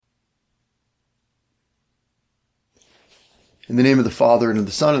In the name of the Father, and of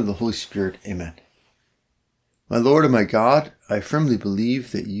the Son, and of the Holy Spirit. Amen. My Lord and my God, I firmly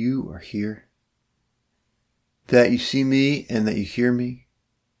believe that you are here, that you see me and that you hear me.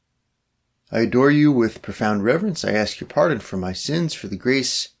 I adore you with profound reverence. I ask your pardon for my sins, for the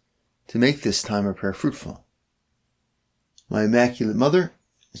grace to make this time of prayer fruitful. My Immaculate Mother,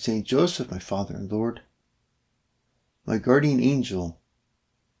 Saint Joseph, my Father and Lord, my guardian angel,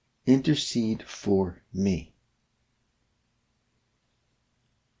 intercede for me.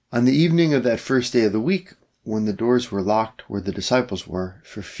 On the evening of that first day of the week, when the doors were locked where the disciples were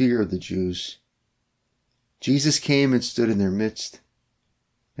for fear of the Jews, Jesus came and stood in their midst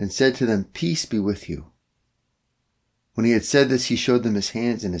and said to them, "Peace be with you." When he had said this, he showed them his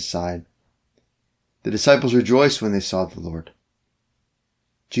hands and his side. The disciples rejoiced when they saw the Lord.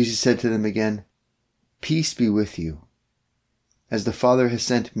 Jesus said to them again, "Peace be with you. As the Father has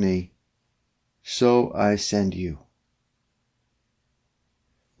sent me, so I send you."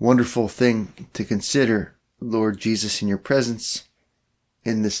 Wonderful thing to consider, Lord Jesus, in your presence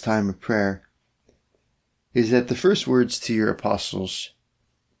in this time of prayer, is that the first words to your apostles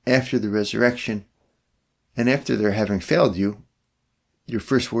after the resurrection and after their having failed you, your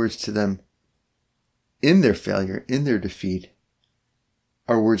first words to them in their failure, in their defeat,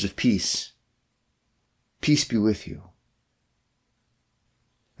 are words of peace. Peace be with you.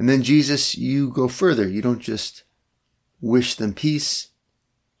 And then Jesus, you go further. You don't just wish them peace.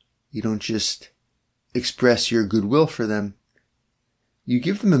 You don't just express your goodwill for them. You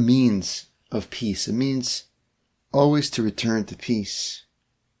give them a means of peace, a means always to return to peace.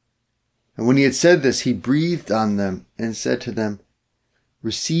 And when he had said this, he breathed on them and said to them,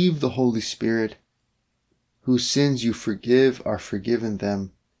 "Receive the Holy Spirit. Whose sins you forgive are forgiven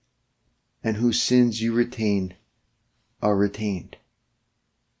them, and whose sins you retain are retained."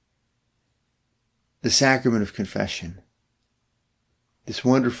 The sacrament of confession, this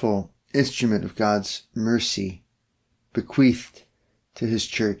wonderful instrument of God's mercy bequeathed to his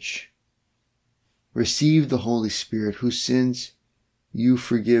church. Receive the Holy Spirit, whose sins you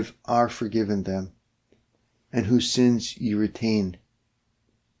forgive are forgiven them, and whose sins you retain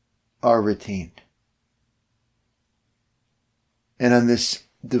are retained. And on this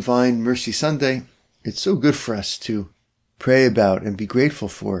Divine Mercy Sunday, it's so good for us to pray about and be grateful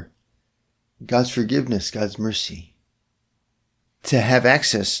for God's forgiveness, God's mercy. To have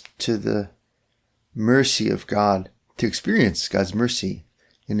access to the mercy of God, to experience God's mercy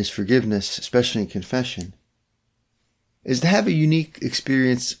in his forgiveness, especially in confession, is to have a unique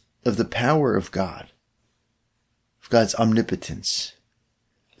experience of the power of God, of God's omnipotence,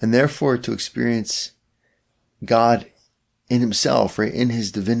 and therefore to experience God in himself, right, in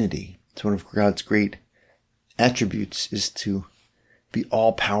his divinity. It's one of God's great attributes, is to be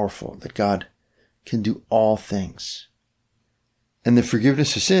all-powerful, that God can do all things. And the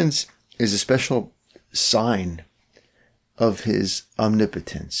forgiveness of sins is a special sign of his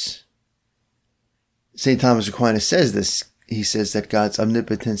omnipotence. St. Thomas Aquinas says this. He says that God's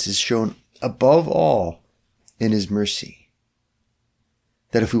omnipotence is shown above all in his mercy.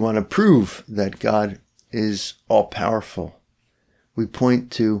 That if we want to prove that God is all-powerful, we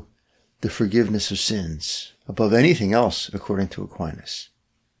point to the forgiveness of sins above anything else, according to Aquinas.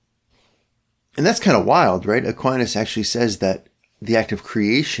 And that's kind of wild, right? Aquinas actually says that the act of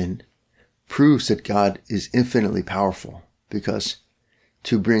creation proves that God is infinitely powerful, because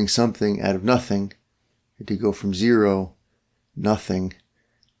to bring something out of nothing, to go from zero, nothing,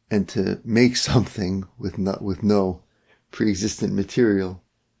 and to make something with no pre-existent material,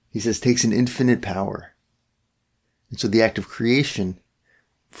 he says, takes an infinite power. And so the act of creation,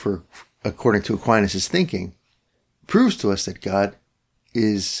 according to Aquinas' thinking, proves to us that God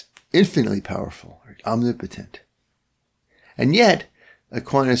is infinitely powerful, right? Omnipotent. And yet,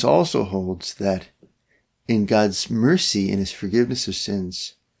 Aquinas also holds that in God's mercy, in his forgiveness of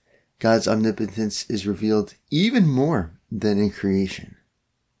sins, God's omnipotence is revealed even more than in creation.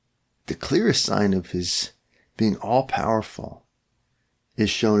 The clearest sign of his being all-powerful is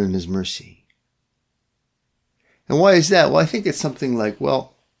shown in his mercy. And why is that? Well, I think it's something like,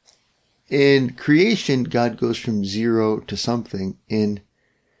 well, in creation, God goes from zero to something. In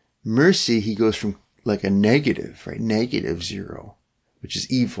mercy, he goes from like a negative, right? Negative zero, which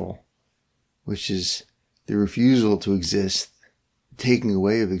is evil, which is the refusal to exist, taking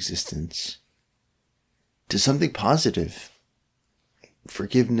away of existence, to something positive.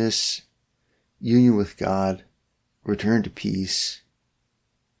 Forgiveness, union with God, return to peace.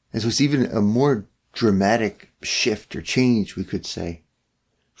 And so it's even a more dramatic shift or change, we could say,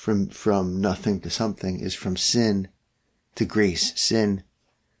 from nothing to something, is from sin to grace, sin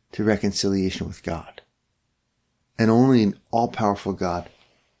to reconciliation with God. And only an all-powerful God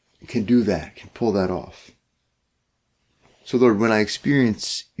can do that, can pull that off. So Lord, when I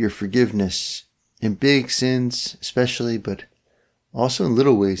experience your forgiveness in big sins especially, but also in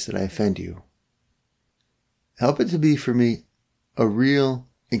little ways that I offend you, help it to be for me a real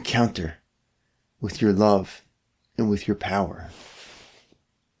encounter with your love and with your power.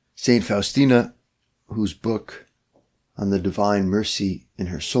 Saint Faustina, whose book on the divine mercy in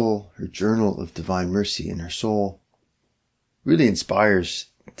her soul, her journal of divine mercy in her soul, really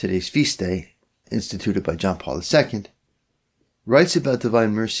inspires today's feast day, instituted by John Paul II, writes about divine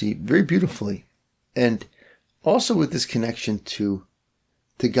mercy very beautifully, and also with this connection to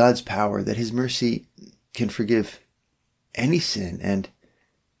God's power, that his mercy can forgive any sin and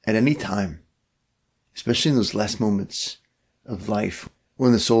at any time, especially in those last moments of life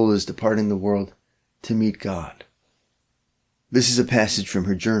when the soul is departing the world to meet God. This is a passage from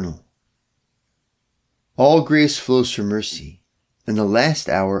her journal. All grace flows from mercy, and the last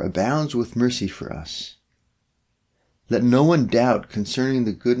hour abounds with mercy for us. Let no one doubt concerning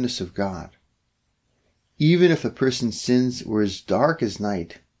the goodness of God. Even if a person's sins were as dark as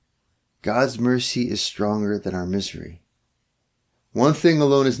night, God's mercy is stronger than our misery. One thing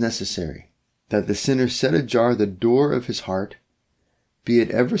alone is necessary, that the sinner set ajar the door of his heart, be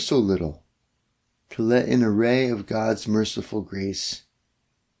it ever so little, to let in a ray of God's merciful grace,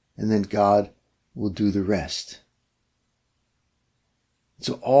 and then God will do the rest.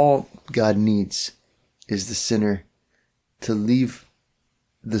 So all God needs is the sinner to leave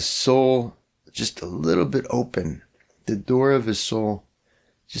the soul just a little bit open, the door of his soul,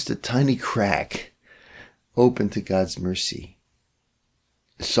 just a tiny crack open to God's mercy.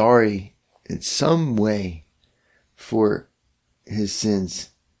 Sorry in some way for his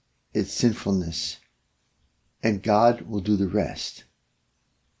sins, its sinfulness, and God will do the rest.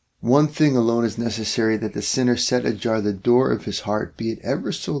 One thing alone is necessary, that the sinner set ajar the door of his heart, be it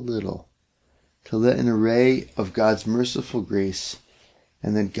ever so little, to let in a ray of God's merciful grace,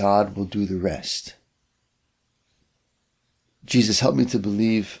 and then God will do the rest. Jesus, help me to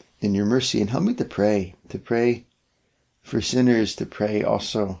believe in your mercy, and help me to pray for sinners, to pray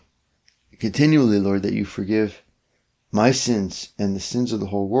also continually, Lord, that you forgive my sins and the sins of the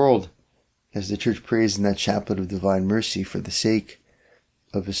whole world, as the church prays in that chaplet of divine mercy, for the sake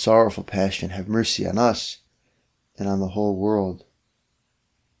of his sorrowful passion, have mercy on us and on the whole world.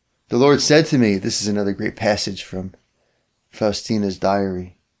 The Lord said to me, this is another great passage from Faustina's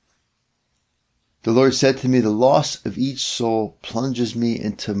diary. The Lord said to me, the loss of each soul plunges me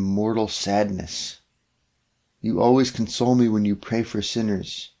into mortal sadness. You always console me when you pray for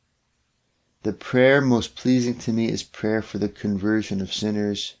sinners. The prayer most pleasing to me is prayer for the conversion of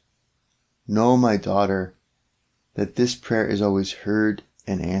sinners. Know, my daughter, that this prayer is always heard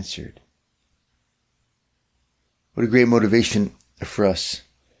and answered. What a great motivation for us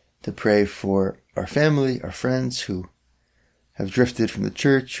to pray for our family, our friends who have drifted from the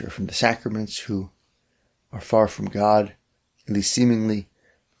church or from the sacraments, who are far from God, at least seemingly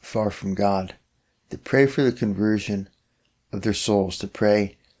far from God, to pray for the conversion of their souls, to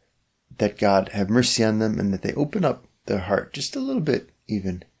pray that God have mercy on them and that they open up their heart just a little bit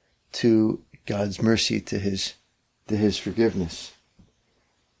even to God's mercy, to his forgiveness.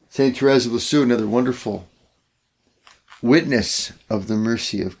 Saint Therese of Lisieux, another wonderful witness of the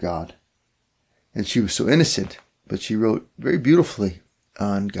mercy of God. And she was so innocent, but she wrote very beautifully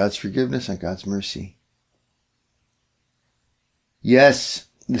on God's forgiveness, on God's mercy. Yes,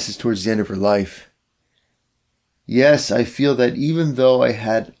 this is towards the end of her life. Yes, I feel that even though I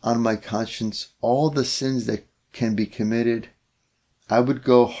had on my conscience all the sins that can be committed, I would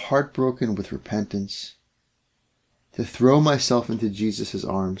go heartbroken with repentance to throw myself into Jesus'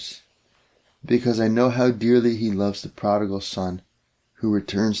 arms, because I know how dearly he loves the prodigal son who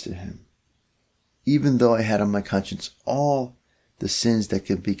returns to him. Even though I had on my conscience all the sins that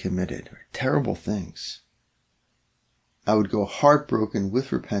could be committed, or terrible things, I would go heartbroken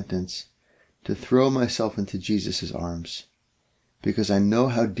with repentance to throw myself into Jesus' arms, because I know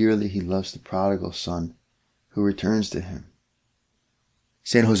how dearly he loves the prodigal son who returns to him.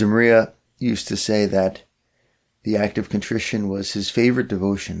 Saint Josemaria used to say that the act of contrition was his favorite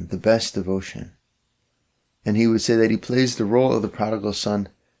devotion, the best devotion. And he would say that he plays the role of the prodigal son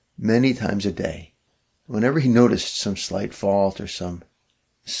many times a day. Whenever he noticed some slight fault or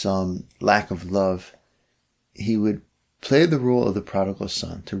some lack of love, he would play the role of the prodigal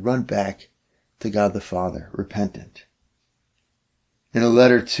son, to run back to God the Father, repentant. In a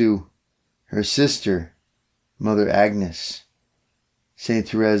letter to her sister, Mother Agnes, Saint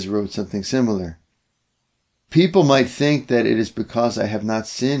Therese wrote something similar. People might think that it is because I have not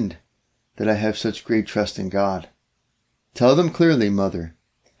sinned that I have such great trust in God. Tell them clearly, Mother,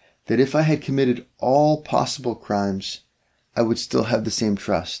 that if I had committed all possible crimes, I would still have the same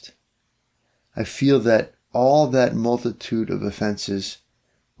trust. I feel that all that multitude of offenses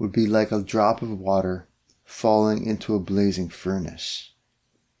would be like a drop of water falling into a blazing furnace.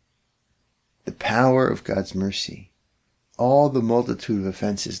 The power of God's mercy, all the multitude of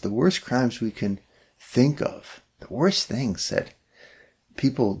offenses, the worst crimes we can think of, the worst things that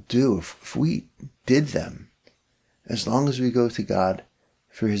people do, if we did them, as long as we go to God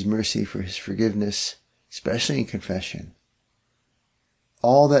for His mercy, for His forgiveness, especially in confession,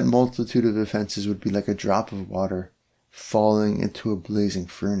 all that multitude of offenses would be like a drop of water falling into a blazing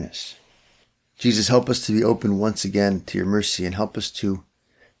furnace. Jesus, help us to be open once again to your mercy, and help us to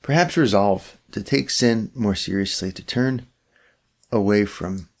perhaps resolve to take sin more seriously, to turn away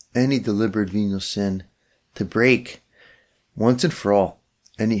from any deliberate venial sin, to break once and for all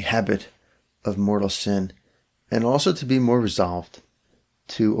any habit of mortal sin, and also to be more resolved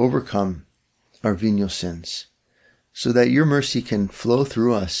to overcome our venial sins, so that your mercy can flow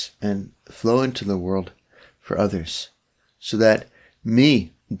through us and flow into the world for others, so that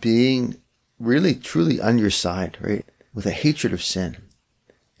me, being really truly on your side, right, with a hatred of sin,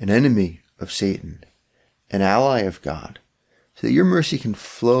 an enemy of Satan, an ally of God, so that your mercy can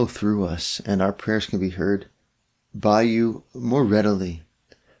flow through us and our prayers can be heard by you more readily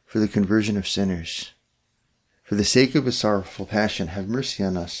for the conversion of sinners. For the sake of his sorrowful passion, have mercy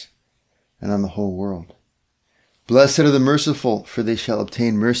on us and on the whole world. Blessed are the merciful, for they shall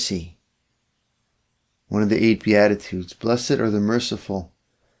obtain mercy. One of the 8 Beatitudes. Blessed are the merciful,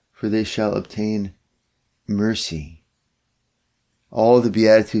 for they shall obtain mercy. All of the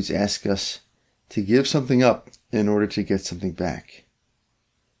Beatitudes ask us to give something up in order to get something back.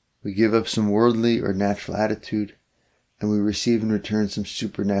 We give up some worldly or natural attitude, and we receive in return some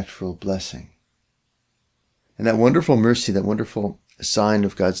supernatural blessing. And that wonderful mercy, that wonderful sign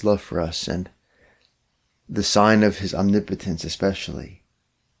of God's love for us, and the sign of his omnipotence especially,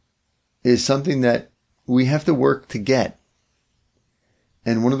 is something that we have to work to get.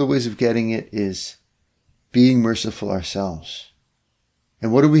 And one of the ways of getting it is being merciful ourselves.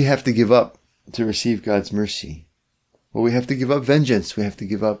 And what do we have to give up to receive God's mercy? Well, we have to give up vengeance. We have to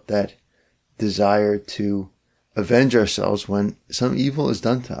give up that desire to avenge ourselves when some evil is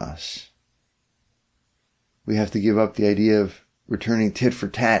done to us. We have to give up the idea of returning tit for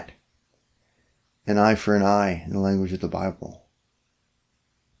tat, an eye for an eye in the language of the Bible.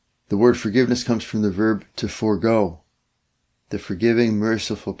 The word forgiveness comes from the verb to forego. The forgiving,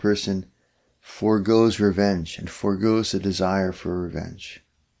 merciful person forgoes revenge and forgoes the desire for revenge.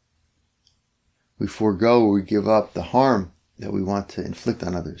 We forego, we give up the harm that we want to inflict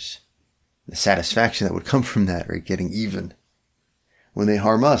on others. The satisfaction that would come from that, right? Getting even when they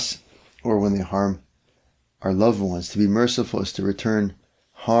harm us or when they harm our loved ones. To be merciful is to return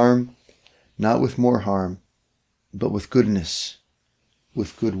harm, not with more harm, but with goodness,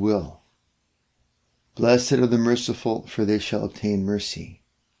 with goodwill. Blessed are the merciful, for they shall obtain mercy.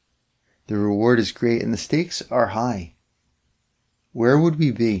 The reward is great and the stakes are high. Where would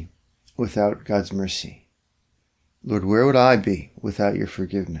we be without God's mercy? Lord, where would I be without your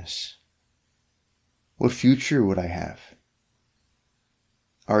forgiveness? What future would I have?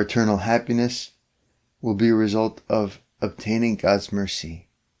 Our eternal happiness will be a result of obtaining God's mercy.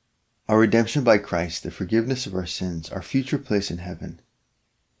 Our redemption by Christ, the forgiveness of our sins, our future place in heaven,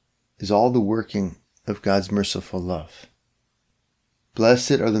 is all the working of God's merciful love.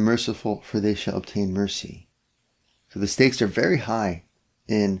 Blessed are the merciful, for they shall obtain mercy. So the stakes are very high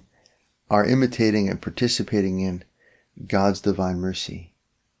in our imitating and participating in God's divine mercy.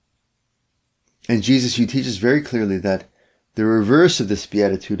 And Jesus, you teach us very clearly that the reverse of this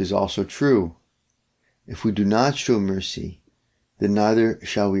beatitude is also true. If we do not show mercy, then neither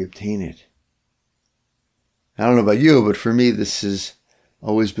shall we obtain it. I don't know about you, but for me, this has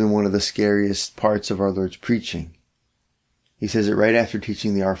always been one of the scariest parts of our Lord's preaching. He says it right after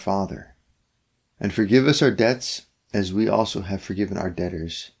teaching the Our Father. And forgive us our debts, as we also have forgiven our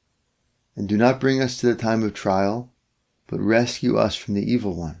debtors. And do not bring us to the time of trial, but rescue us from the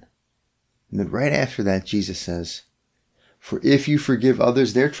evil one. And then right after that, Jesus says, for if you forgive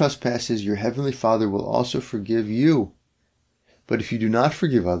others their trespasses, your heavenly Father will also forgive you. But if you do not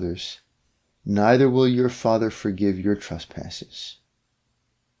forgive others, neither will your Father forgive your trespasses.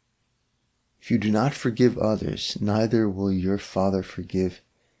 If you do not forgive others, neither will your Father forgive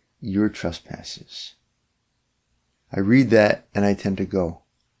your trespasses. I read that and I tend to go,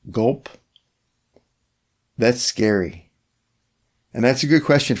 gulp. That's scary. And that's a good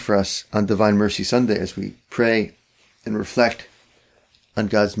question for us on Divine Mercy Sunday as we pray and reflect on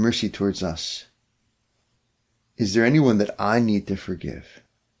God's mercy towards us. Is there anyone that I need to forgive?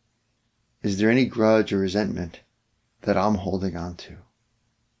 Is there any grudge or resentment that I'm holding on to?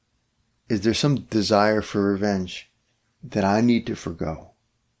 Is there some desire for revenge that I need to forgo?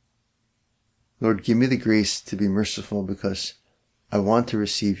 Lord, give me the grace to be merciful because I want to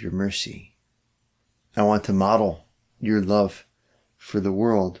receive your mercy. I want to model your love for the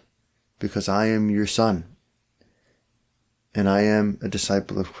world because I am your son and I am a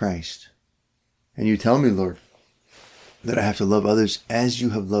disciple of Christ. And you tell me, Lord, that I have to love others as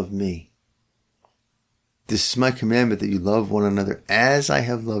you have loved me. This is my commandment, that you love one another as I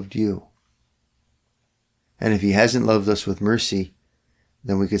have loved you. And if he hasn't loved us with mercy,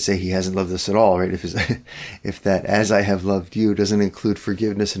 then we could say he hasn't loved us at all, right? If that as I have loved you doesn't include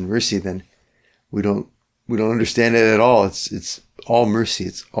forgiveness and mercy, then we don't understand it at all. It's all mercy,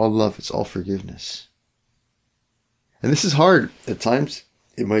 it's all love, it's all forgiveness. And this is hard. At times,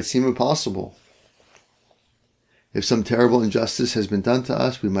 it might seem impossible. If some terrible injustice has been done to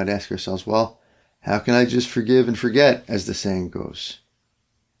us, we might ask ourselves, well, how can I just forgive and forget, as the saying goes?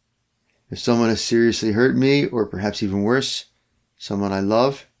 If someone has seriously hurt me, or perhaps even worse, someone I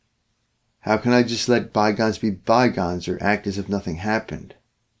love, how can I just let bygones be bygones or act as if nothing happened?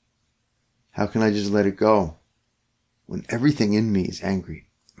 How can I just let it go? When everything in me is angry,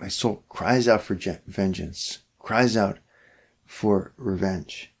 my soul cries out for vengeance, cries out for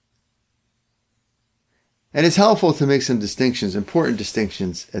revenge. And it's helpful to make some distinctions, important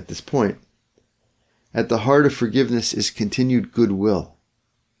distinctions at this point. At the heart of forgiveness is continued goodwill.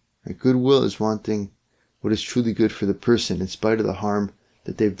 Goodwill is wanting what is truly good for the person in spite of the harm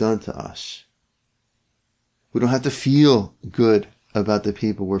that they've done to us. We don't have to feel good about the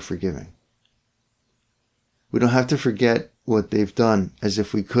people we're forgiving. We don't have to forget what they've done as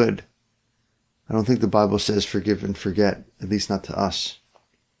if we could. I don't think the Bible says forgive and forget, at least not to us.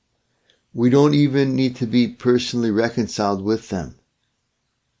 We don't even need to be personally reconciled with them.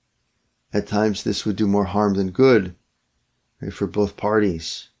 At times this would do more harm than good, right, for both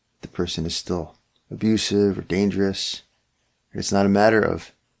parties. The person is still abusive or dangerous. It's not a matter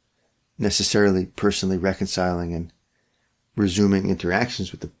of necessarily personally reconciling and resuming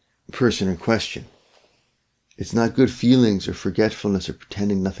interactions with the person in question. It's not good feelings or forgetfulness or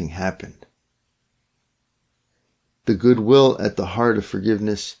pretending nothing happened. The goodwill at the heart of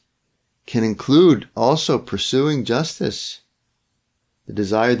forgiveness can include also pursuing justice, the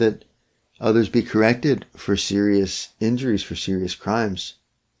desire that others be corrected for serious injuries, for serious crimes,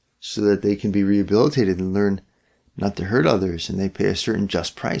 so that they can be rehabilitated and learn not to hurt others, and they pay a certain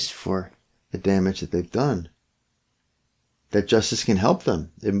just price for the damage that they've done. That justice can help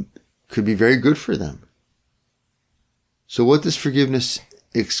them. It could be very good for them. So what does forgiveness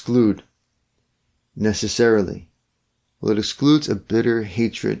exclude necessarily? Well, it excludes a bitter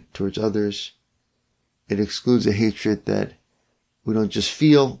hatred towards others. It excludes a hatred that we don't just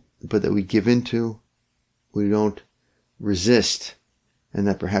feel, but that we give into. We don't resist. And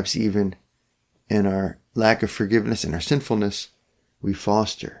that perhaps even in our lack of forgiveness and our sinfulness, we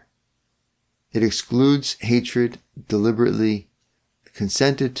foster. It excludes hatred deliberately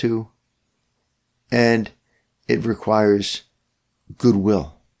consented to, and it requires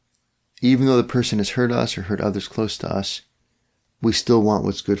goodwill. Even though the person has hurt us or hurt others close to us, we still want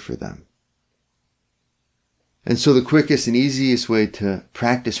what's good for them. And so the quickest and easiest way to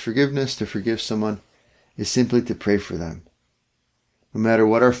practice forgiveness, to forgive someone, is simply to pray for them. No matter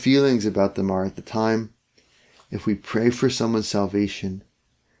what our feelings about them are at the time, if we pray for someone's salvation,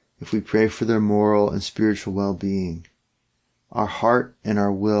 if we pray for their moral and spiritual well-being, our heart and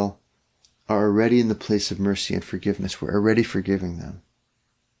our will are already in the place of mercy and forgiveness. We're already forgiving them.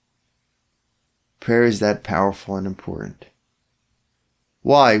 Prayer is that powerful and important.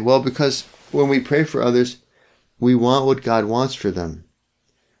 Why? Well, because when we pray for others, we want what God wants for them.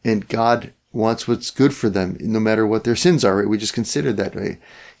 And God wants what's good for them, no matter what their sins are. Right? We just considered that way.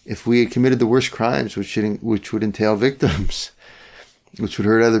 If we had committed the worst crimes, which would entail victims, which would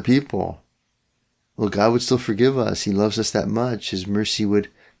hurt other people, well, God would still forgive us. He loves us that much. His mercy would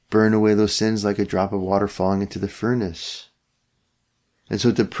burn away those sins like a drop of water falling into the furnace. And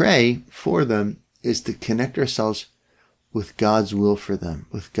so to pray for them is to connect ourselves with God's will for them,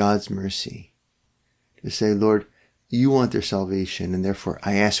 with God's mercy. To say, Lord, you want their salvation, and therefore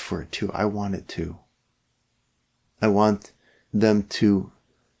I ask for it too. I want it too. I want them to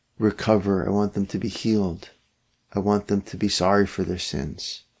recover. I want them to be healed. I want them to be sorry for their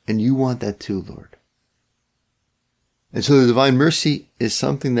sins. And you want that too, Lord. And so the divine mercy is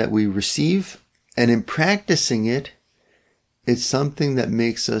something that we receive, and in practicing it, it's something that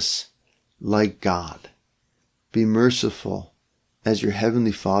makes us like God. Be merciful as your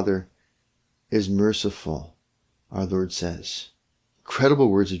heavenly Father is merciful. our Lord says. Incredible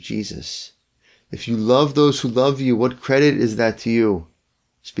words of Jesus. If you love those who love you, what credit is that to you?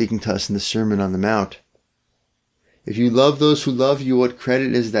 Speaking to us in the Sermon on the Mount. If you love those who love you, what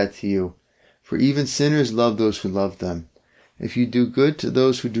credit is that to you? For even sinners love those who love them. If you do good to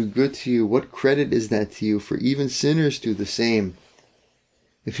those who do good to you, what credit is that to you? For even sinners do the same.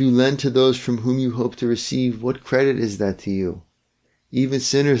 If you lend to those from whom you hope to receive, what credit is that to you? Even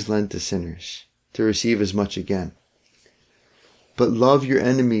sinners lend to sinners, to receive as much again. But love your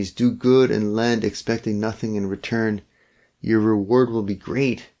enemies, do good and lend, expecting nothing in return. Your reward will be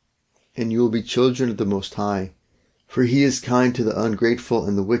great, and you will be children of the Most High. For He is kind to the ungrateful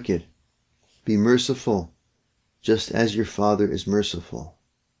and the wicked. Be merciful, just as your Father is merciful.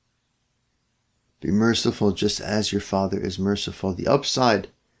 Be merciful just as your Father is merciful. The upside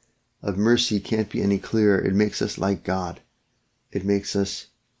of mercy can't be any clearer. It makes us like God. It makes us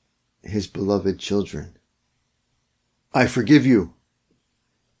His beloved children. I forgive you.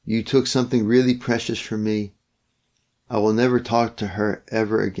 You took something really precious from me. I will never talk to her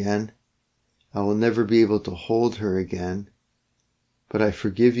ever again. I will never be able to hold her again. But I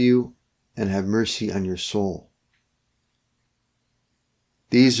forgive you and have mercy on your soul.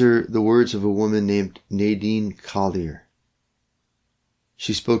 These are the words of a woman named Nadine Collier.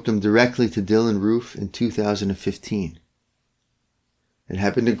 She spoke them directly to Dylann Roof in 2015. It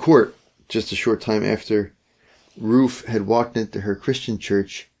happened in court just a short time after Roof had walked into her Christian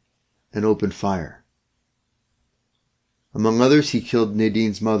church and opened fire. Among others, he killed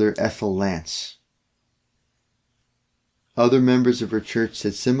Nadine's mother, Ethel Lance. Other members of her church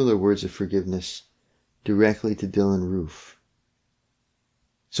said similar words of forgiveness directly to Dylann Roof.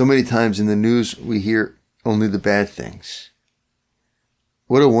 So many times in the news we hear only the bad things.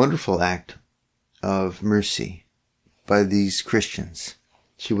 What a wonderful act of mercy by these Christians.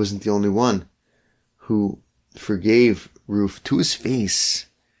 She wasn't the only one who forgave Roof to his face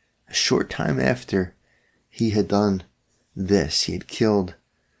a short time after he had done this. He had killed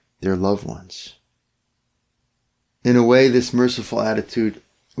their loved ones. In a way, this merciful attitude,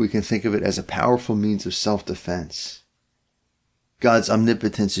 we can think of it as a powerful means of self-defense. God's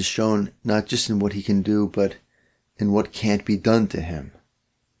omnipotence is shown not just in what He can do, but in what can't be done to Him.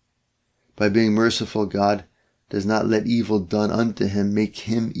 By being merciful, God does not let evil done unto Him make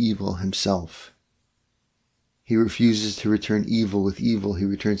Him evil Himself. He refuses to return evil with evil. He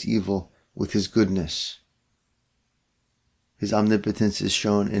returns evil with His goodness. His omnipotence is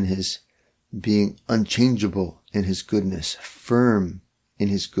shown in His being unchangeable in His goodness, firm in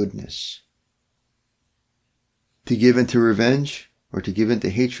His goodness. To give into revenge or to give into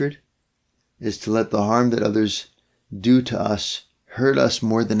hatred is to let the harm that others do to us hurt us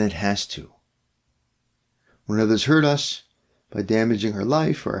more than it has to. When others hurt us by damaging our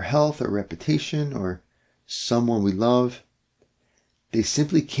life or our health or reputation or someone we love, they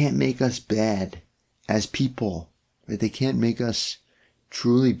simply can't make us bad as people. Right? They can't make us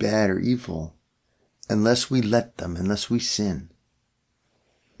truly bad or evil unless we let them, unless we sin.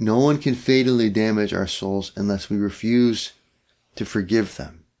 No one can fatally damage our souls unless we refuse to forgive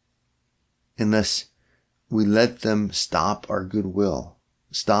them, unless we let them stop our goodwill,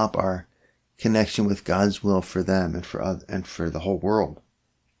 stop our connection with God's will for them and for the whole world.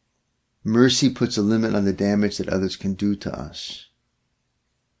 Mercy puts a limit on the damage that others can do to us.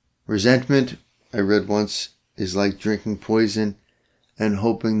 Resentment, I read once, is like drinking poison and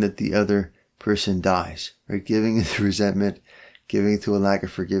hoping that the other person dies. Right? Giving into resentment, giving into a lack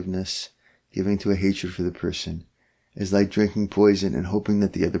of forgiveness, giving to a hatred for the person is like drinking poison and hoping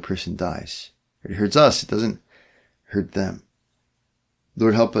that the other person dies. It hurts us. It doesn't hurt them.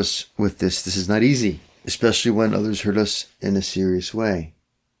 Lord, help us with this. This is not easy, especially when others hurt us in a serious way.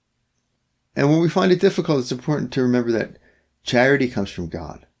 And when we find it difficult, it's important to remember that charity comes from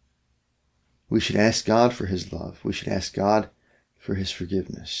God. We should ask God for His love. We should ask God for His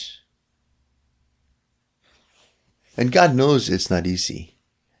forgiveness. And God knows it's not easy.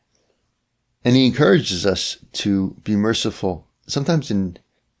 And He encourages us to be merciful, sometimes in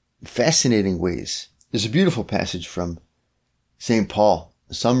fascinating ways. There's a beautiful passage from St. Paul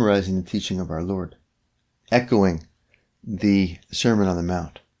summarizing the teaching of our Lord, echoing the Sermon on the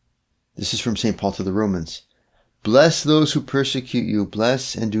Mount. This is from St. Paul to the Romans. Bless those who persecute you.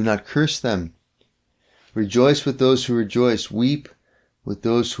 Bless and do not curse them. Rejoice with those who rejoice. Weep with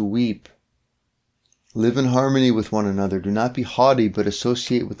those who weep. Live in harmony with one another. Do not be haughty, but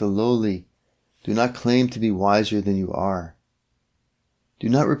associate with the lowly. Do not claim to be wiser than you are. Do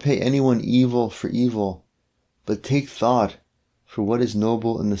not repay anyone evil for evil, but take thought for what is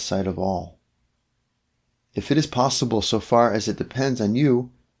noble in the sight of all. If it is possible, so far as it depends on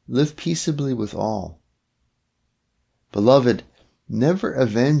you, live peaceably with all. Beloved, never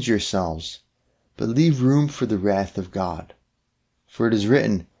avenge yourselves, but leave room for the wrath of God. For it is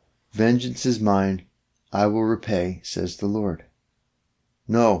written, 'Vengeance is mine, I will repay, says the Lord.'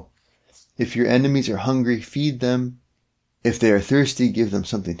 No, if your enemies are hungry, feed them. If they are thirsty, give them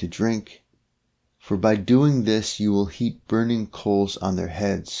something to drink. For by doing this, you will heap burning coals on their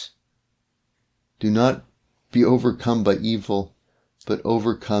heads. Do not be overcome by evil, but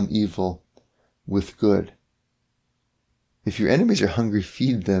overcome evil with good. If your enemies are hungry,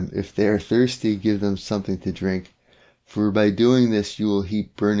 feed them. If they are thirsty, give them something to drink. For by doing this, you will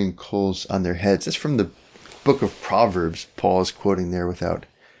heap burning coals on their heads." That's from the book of Proverbs. Paul is quoting there without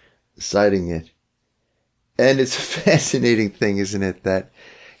citing it. And it's a fascinating thing, isn't it? That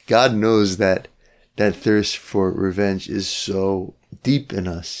God knows that thirst for revenge is so deep in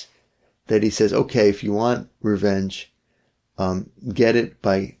us that he says, okay, if you want revenge, get it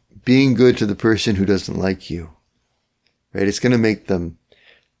by being good to the person who doesn't like you. Right? It's going to make them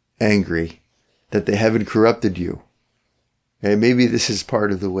angry that they haven't corrupted you. And maybe this is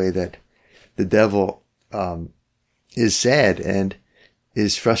part of the way that the devil is sad and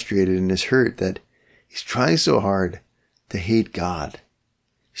is frustrated and is hurt, that he's trying so hard to hate God.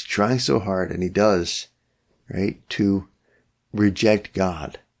 He's trying so hard, and he does, right, to reject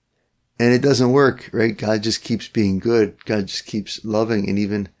God. And it doesn't work, right? God just keeps being good. God just keeps loving and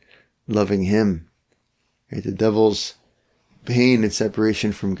even loving him. Right? The devil's pain and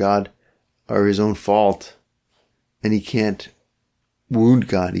separation from God are his own fault. And he can't wound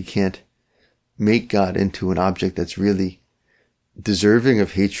God. He can't make God into an object that's really deserving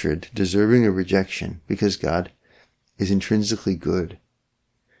of hatred, deserving of rejection, because God is intrinsically good.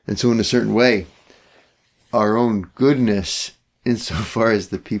 And so in a certain way, our own goodness, insofar as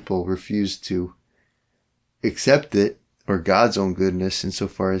the people refuse to accept it, or God's own goodness,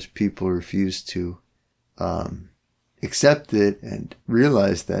 insofar as people refuse to accept it and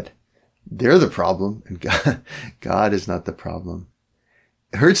realize that they're the problem and God is not the problem,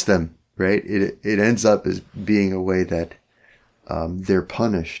 it hurts them, right? It ends up as being a way that they're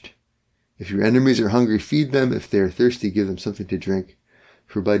punished. If your enemies are hungry, feed them. If they are thirsty, give them something to drink.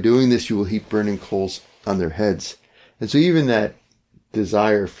 For by doing this, you will heap burning coals on their heads. And so even that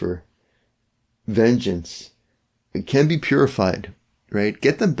desire for vengeance, it can be purified, right?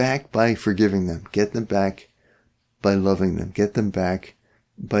 Get them back by forgiving them. Get them back by loving them. Get them back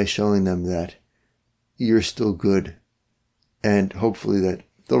by showing them that you're still good. And hopefully that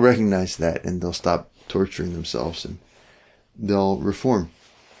they'll recognize that and they'll stop torturing themselves and they'll reform.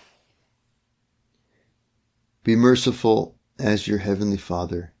 Be merciful as your heavenly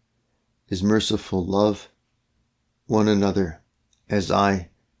Father is merciful. Love one another as I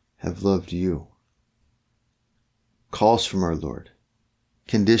have loved you. Calls from our Lord.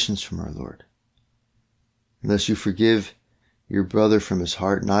 Conditions from our Lord. Unless you forgive your brother from his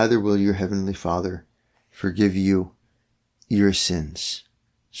heart, neither will your heavenly Father forgive you your sins.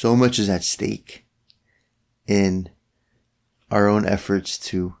 So much is at stake in our own efforts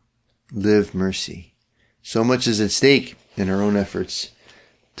to live mercy. So much is at stake in our own efforts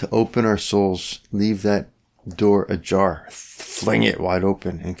to open our souls, leave that door ajar, fling it wide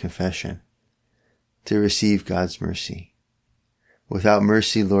open in confession, to receive God's mercy. Without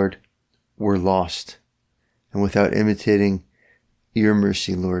mercy, Lord, we're lost. And without imitating your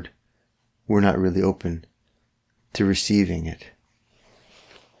mercy, Lord, we're not really open to receiving it.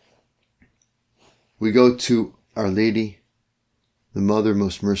 We go to Our Lady, the Mother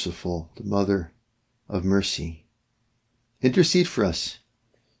most merciful, the Mother of mercy. Intercede for us.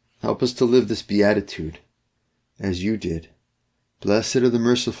 Help us to live this beatitude as you did. Blessed are the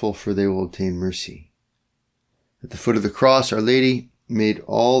merciful, for they will obtain mercy. At the foot of the cross, Our Lady made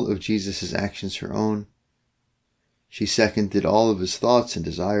all of Jesus' actions her own. She seconded all of his thoughts and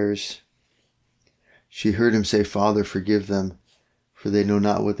desires. She heard him say, "Father, forgive them, for they know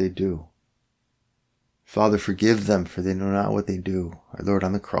not what they do." Father, forgive them, for they know not what they do. Our Lord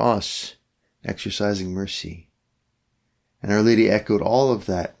on the cross, exercising mercy. And Our Lady echoed all of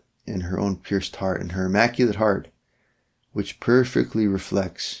that in her own pierced heart, in her immaculate heart, which perfectly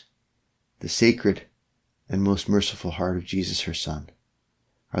reflects the sacred and most merciful heart of Jesus, her Son.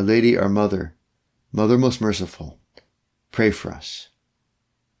 Our Lady, our Mother, Mother most merciful, pray for us.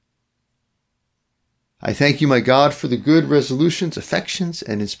 I thank you, my God, for the good resolutions, affections,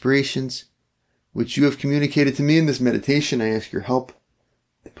 and inspirations which you have communicated to me in this meditation. I ask your help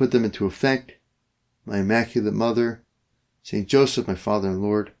to put them into effect. My Immaculate Mother, Saint Joseph, my Father and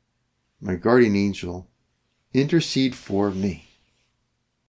Lord, my guardian angel, intercede for me.